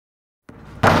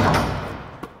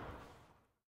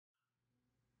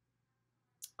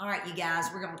All right, you guys,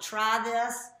 we're going to try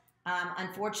this.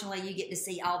 Unfortunately, you get to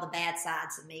see all the bad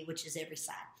sides of me, which is every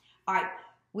side. All right,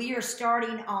 we are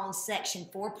starting on section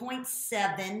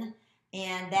 4.7,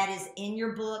 and that is in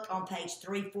your book on page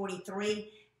 343,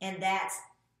 and that's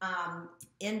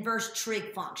inverse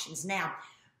trig functions. Now,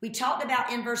 we talked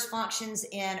about inverse functions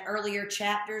in earlier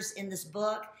chapters in this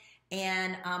book,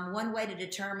 and one way to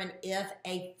determine if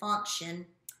a function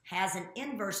has an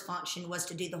inverse function was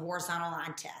to do the horizontal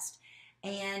line test.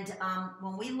 And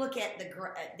when we look at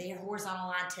the horizontal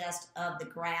line test of the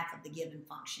graph of the given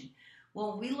function,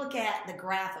 when we look at the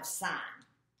graph of sine,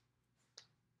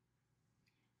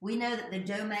 we know that the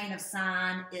domain of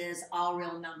sine is all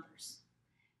real numbers.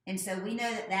 And so we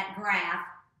know that that graph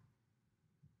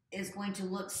is going to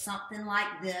look something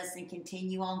like this and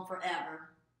continue on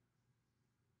forever.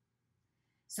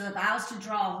 So if I was to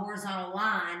draw a horizontal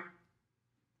line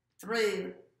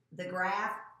through the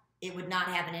graph, it would not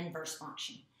have an inverse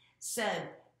function. So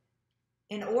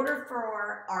in order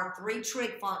for our three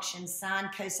trig functions, sine,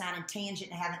 cosine, and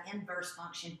tangent, to have an inverse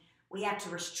function, we have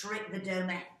to restrict the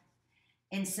domain.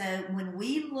 And so when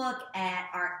we look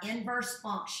at our inverse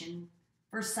function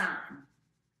for sine,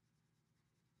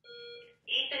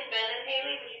 Ethan, Ben, and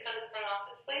Haley, would you come to the front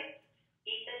office, please?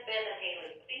 Ethan, Ben, and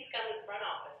Haley, please come to the front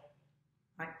office.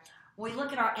 right? When we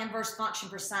look at our inverse function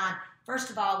for sine, first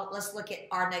of all, let's look at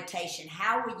our notation.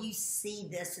 How will you see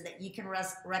this so that you can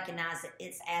recognize that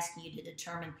it's asking you to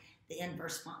determine the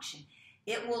inverse function?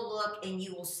 It will look and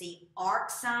you will see arc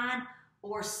sine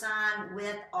or sine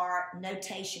with our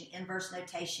notation, inverse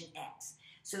notation x.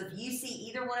 So if you see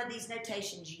either one of these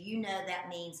notations, you know that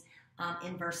means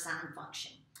inverse sine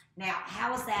function. Now,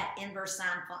 how is that inverse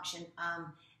sine function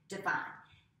defined?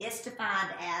 It's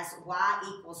defined as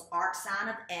y equals arc sine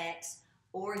of x,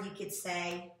 or you could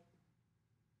say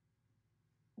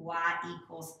y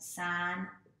equals sine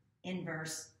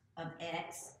inverse of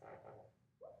x,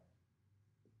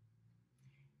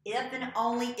 if and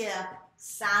only if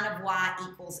sine of y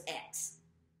equals x.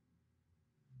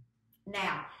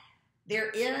 Now,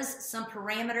 there is some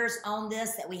parameters on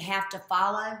this that we have to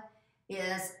follow.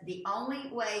 Is the only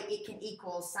way it can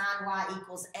equal sine y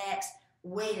equals x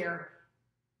where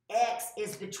x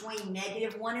is between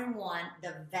 -1 and 1,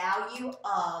 the value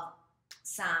of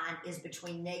sine is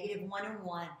between -1 and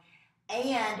 1,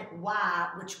 and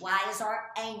y, which y is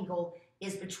our angle,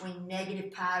 is between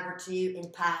 -pi/2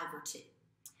 and pi/2.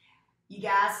 You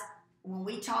guys, when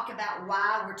we talk about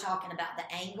y, we're talking about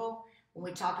the angle. When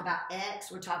we talk about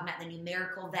x, we're talking about the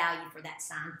numerical value for that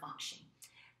sine function.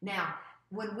 Now,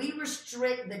 when we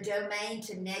restrict the domain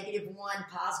to -1,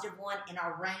 +1, and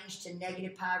our range to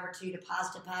 -pi/2 to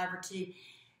 +pi/2,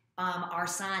 our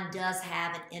sine does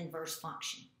have an inverse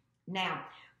function. Now,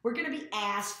 we're going to be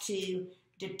asked to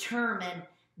determine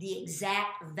the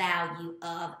exact value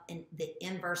of the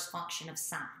inverse function of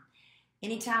sine.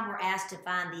 Anytime we're asked to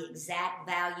find the exact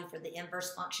value for the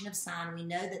inverse function of sine, we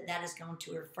know that that is going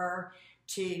to refer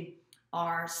to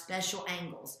our special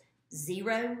angles: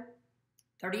 0,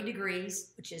 30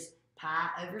 degrees, which is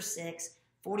pi/6,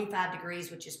 45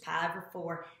 degrees, which is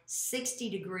pi/4, 60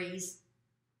 degrees,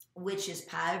 which is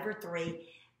pi/3,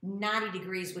 90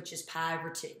 degrees, which is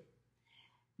pi/2.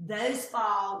 Those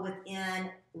fall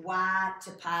within y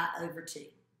to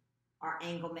pi/2, our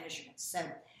angle measurements.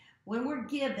 So when we're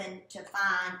given to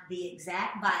find the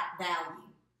exact value,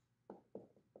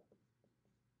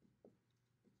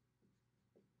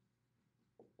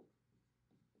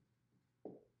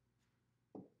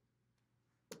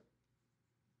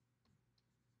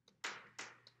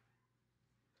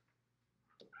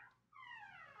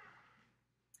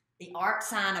 the arc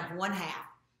sine of 1/2.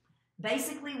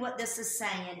 Basically what this is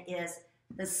saying is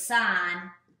the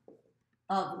sine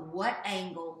of what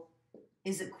angle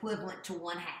is equivalent to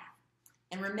 1/2.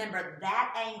 And remember,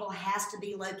 that angle has to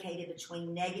be located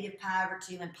between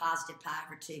 -pi/2 and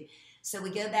 +pi/2. So we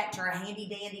go back to our handy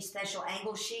dandy special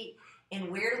angle sheet,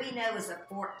 and where do we know is a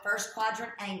first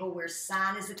quadrant angle where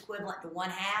sine is equivalent to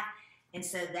 1/2? And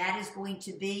so that is going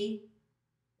to be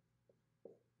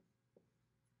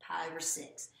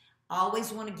pi/6.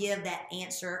 Always want to give that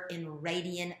answer in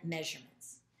radian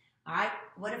measurements. All right,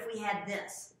 what if we had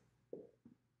this?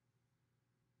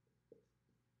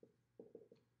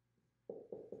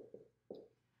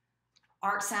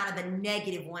 Arc sine of a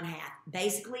 -1/2.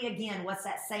 Basically, again, what's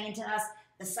that saying to us?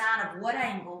 The sine of what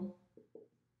angle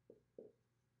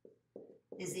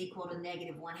is equal to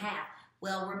 -1/2?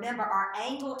 Well, remember, our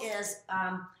angle is,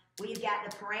 we've got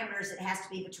the parameters, it has to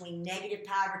be between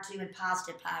 -pi/2 and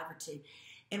 +pi/2.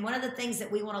 And one of the things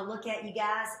that we want to look at, you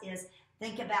guys, is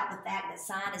think about the fact that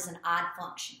sine is an odd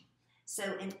function.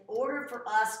 So in order for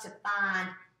us to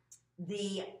find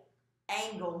the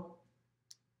angle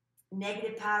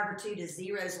negative pi over 2 to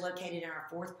 0 is located in our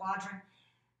fourth quadrant.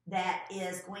 That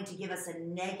is going to give us a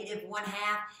negative 1/2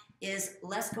 is,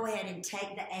 let's go ahead and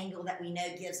take the angle that we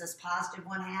know gives us positive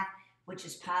 1/2, which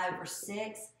is pi over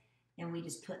 6, and we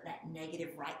just put that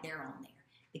negative right there on there.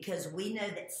 Because we know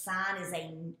that sine is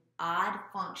an odd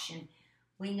function.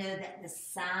 We know that the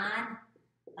sine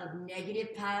of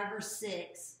negative pi over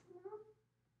 6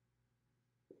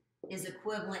 is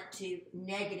equivalent to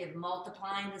negative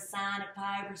multiplying the sine of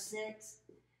pi over 6,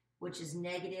 which is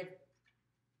negative.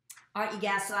 All right, you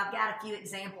guys, so I've got a few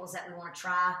examples that we want to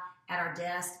try at our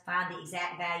desk, find the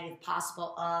exact value if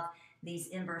possible of these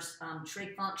inverse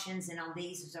trig functions, and on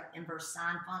these are inverse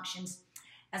sine functions.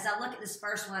 As I look at this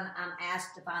first one, I'm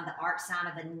asked to find the arc sine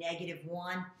of a negative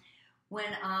 1.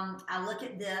 When I look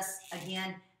at this,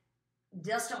 again,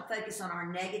 just don't focus on our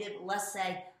negative. Let's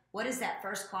say, what is that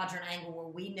first quadrant angle where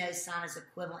we know sine is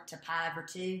equivalent to pi over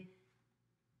 2?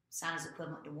 Sine is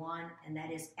equivalent to 1, and that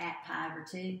is at pi over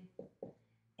 2.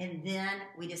 And then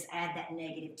we just add that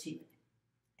negative to it.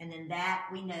 And then that,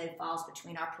 we know, falls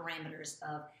between our parameters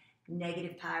of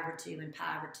negative pi over 2 and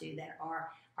pi over 2 that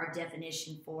are our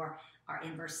definition for our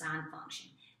inverse sine function.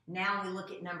 Now we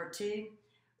look at number 2.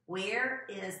 Where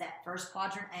is that first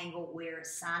quadrant angle where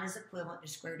sine is equivalent to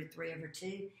square root of 3 over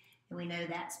 2? And we know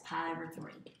that's pi over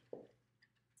 3.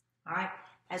 All right,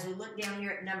 as we look down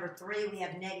here at number 3, we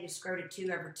have negative square root of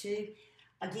 2 over 2.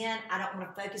 Again, I don't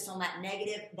want to focus on that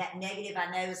negative. That negative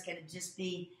I know is going to just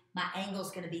be, my angle is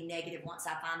going to be negative once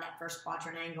I find that first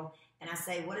quadrant angle. And I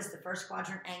say, what is the first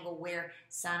quadrant angle where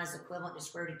sine is equivalent to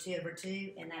square root of 2 over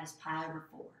 2? And that is pi over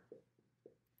 4.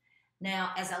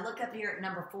 Now, as I look up here at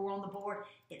number 4 on the board,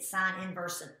 it's sine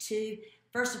inverse of 2.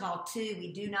 First of all, 2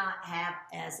 we do not have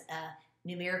as a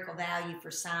numerical value for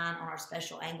sine on our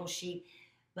special angle sheet.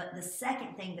 But the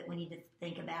second thing that we need to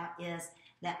think about is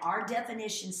that our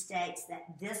definition states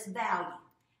that this value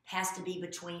has to be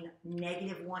between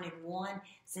negative 1 and 1.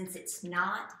 Since it's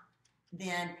not,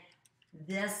 then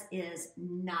this is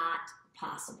not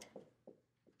possible.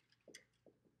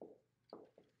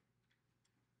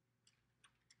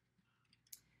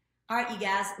 All right, you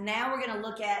guys, now we're going to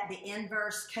look at the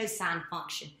inverse cosine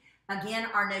function. Again,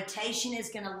 our notation is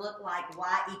going to look like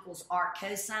y equals arc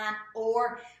cosine,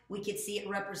 or we could see it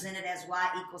represented as y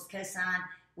equals cosine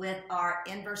with our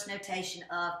inverse notation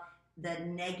of the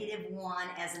negative 1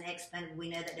 as an exponent. We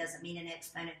know that doesn't mean an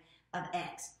exponent of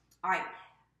x. All right,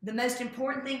 the most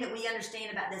important thing that we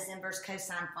understand about this inverse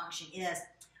cosine function is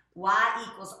y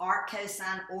equals arc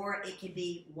cosine, or it could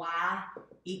be y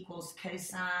equals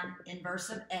cosine inverse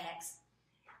of x.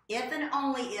 If and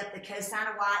only if the cosine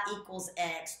of y equals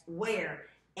x, where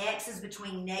x is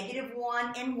between negative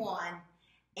 1 and 1,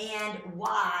 and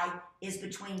y is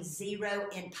between 0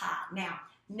 and pi. Now,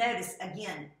 notice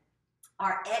again,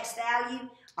 our x value,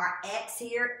 our x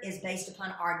here is based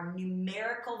upon our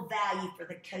numerical value for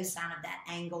the cosine of that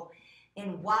angle,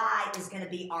 and y is going to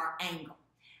be our angle.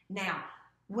 Now,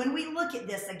 when we look at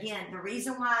this, again, the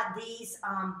reason why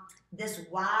this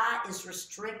y is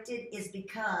restricted is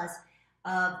because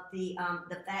of the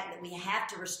fact that we have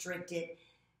to restrict it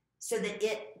so that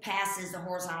it passes the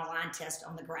horizontal line test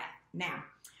on the graph. Now,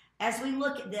 as we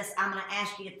look at this, I'm going to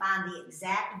ask you to find the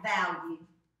exact value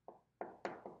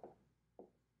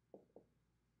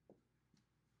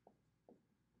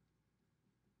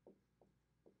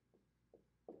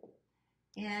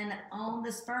and on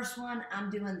this first one, I'm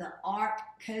doing the arc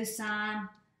cosine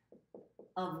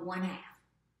of 1/2.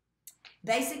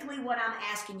 Basically, what I'm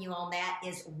asking you on that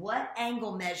is what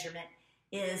angle measurement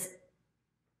is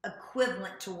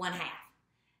equivalent to 1/2.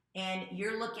 And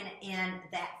you're looking in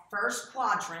that first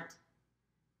quadrant,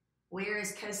 where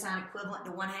is cosine equivalent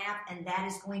to 1/2, and that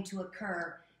is going to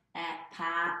occur at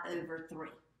pi over 3.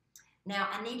 Now,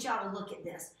 I need y'all to look at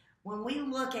this. When we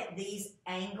look at these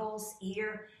angles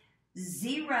here,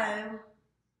 0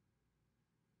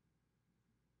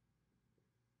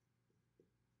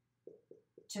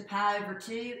 to pi over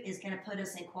 2 is going to put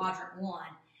us in quadrant 1.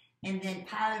 And then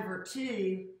pi over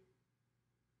 2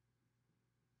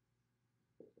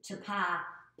 to pi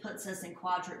puts us in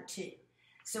quadrant 2.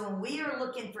 So when we are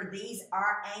looking for these,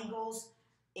 our angles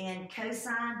in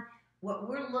cosine, what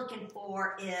we're looking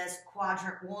for is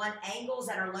quadrant 1, angles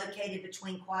that are located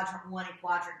between quadrant 1 and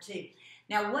quadrant 2.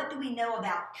 Now, what do we know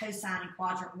about cosine in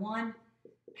quadrant 1?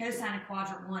 Cosine in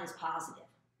quadrant 1 is positive.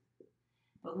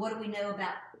 But what do we know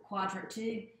about quadrant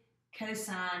 2?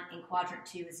 Cosine in quadrant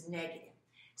 2 is negative.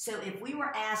 So if we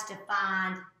were asked to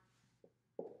find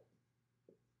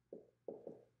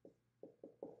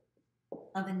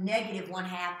of a negative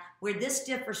 1/2, where this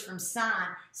differs from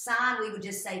sine. Sine, we would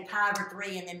just say pi over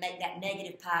 3 and then make that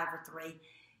negative pi over 3.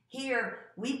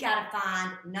 Here, we've got to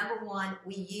find, number one,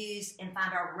 we use and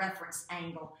find our reference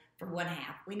angle for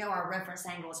 1/2. We know our reference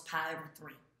angle is pi over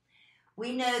 3.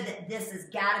 We know that this has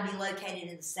got to be located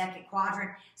in the second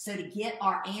quadrant. So to get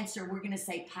our answer, we're going to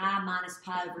say pi minus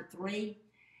pi over 3.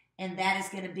 And that is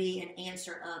going to be an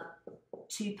answer of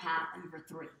 2 pi over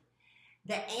 3.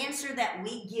 The answer that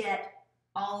we get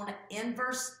on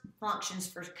inverse functions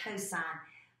for cosine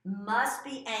must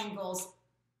be angles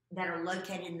that are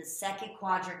located in the second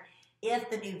quadrant if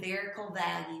the numerical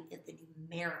value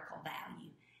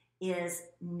is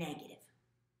negative.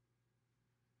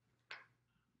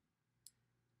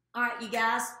 All right, you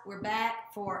guys, we're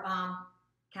back for I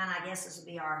guess this will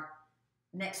be our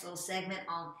next little segment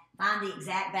on find the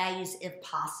exact values if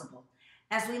possible.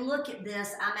 As we look at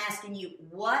this, I'm asking you,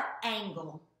 what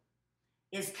angle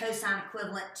is cosine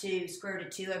equivalent to square root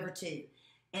of 2 over 2?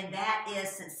 And that is,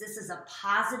 since this is a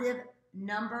positive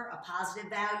number, a positive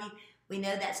value, we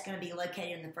know that's going to be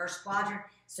located in the first quadrant.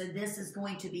 So this is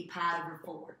going to be pi over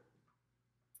 4.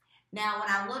 Now, when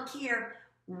I look here,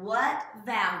 what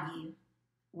value,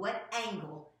 what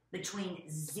angle between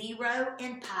 0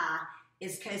 and pi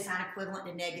is cosine equivalent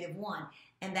to negative 1?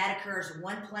 And that occurs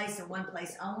one place and one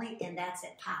place only, and that's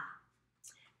at pi.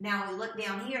 Now, we look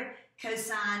down here,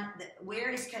 cosine, where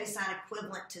is cosine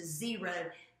equivalent to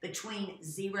 0 between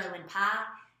 0 and pi?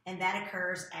 And that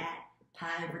occurs at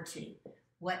pi over 2.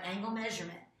 What angle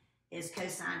measurement is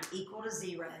cosine equal to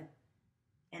 0?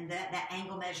 And that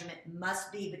angle measurement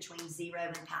must be between 0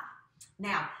 and pi.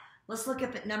 Now, let's look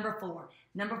up at number 4.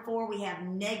 Number 4, we have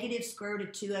negative square root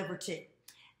of 2 over 2.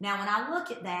 Now, when I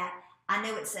look at that, I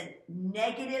know it's a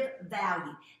negative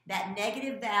value. That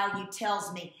negative value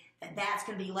tells me that that's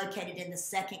going to be located in the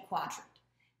second quadrant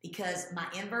because my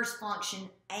inverse function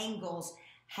angles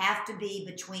have to be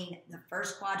between the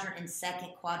first quadrant and second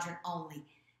quadrant only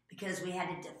because we had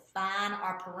to define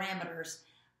our parameters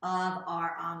of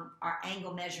our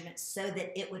angle measurement so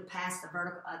that it would pass the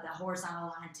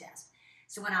horizontal line test.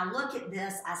 So when I look at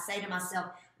this, I say to myself,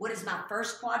 what is my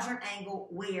first quadrant angle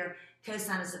where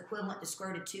cosine is equivalent to square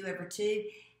root of 2 over 2?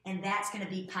 And that's going to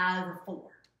be pi over 4.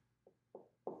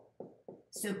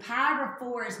 So pi over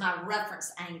 4 is my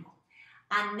reference angle.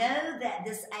 I know that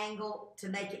this angle, to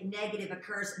make it negative,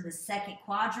 occurs in the second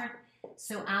quadrant.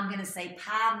 So I'm going to say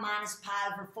pi minus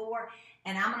pi over 4.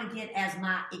 And I'm going to get as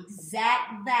my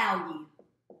exact value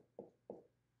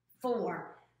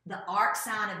for the arc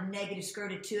sine of negative square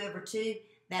root of 2 over 2,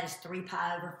 that is 3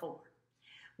 pi over 4.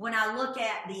 When I look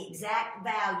at the exact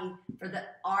value for the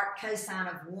arc cosine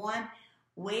of 1,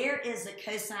 where is the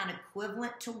cosine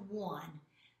equivalent to 1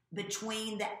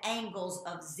 between the angles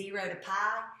of 0 to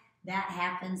pi? That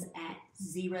happens at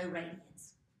 0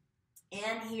 radians.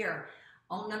 And here,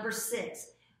 on number 6,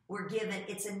 we're given,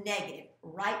 it's a negative.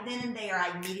 Right then and there,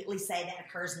 I immediately say that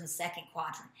occurs in the second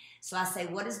quadrant. So I say,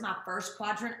 what is my first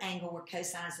quadrant angle where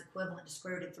cosine is equivalent to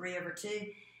square root of 3 over 2?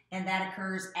 And that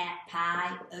occurs at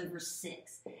pi over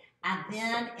 6. I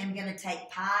then am going to take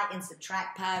pi and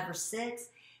subtract pi over 6,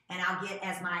 and I'll get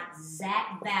as my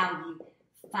exact value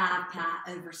 5 pi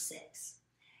over 6.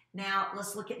 Now,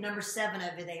 let's look at number 7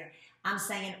 over there. I'm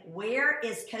saying, where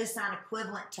is cosine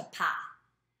equivalent to pi?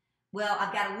 Well,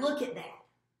 I've got to look at that.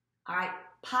 All right,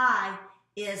 pi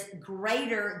is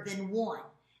greater than 1.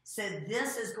 So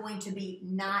this is going to be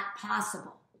not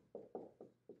possible.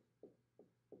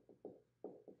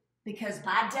 Because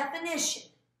by definition,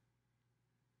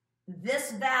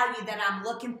 this value that I'm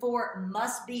looking for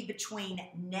must be between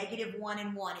negative 1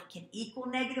 and 1. It can equal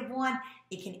negative 1,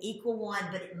 it can equal 1,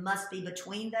 but it must be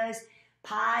between those.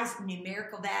 Pi's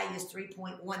numerical value is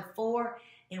 3.14,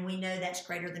 and we know that's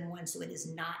greater than 1, so it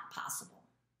is not possible.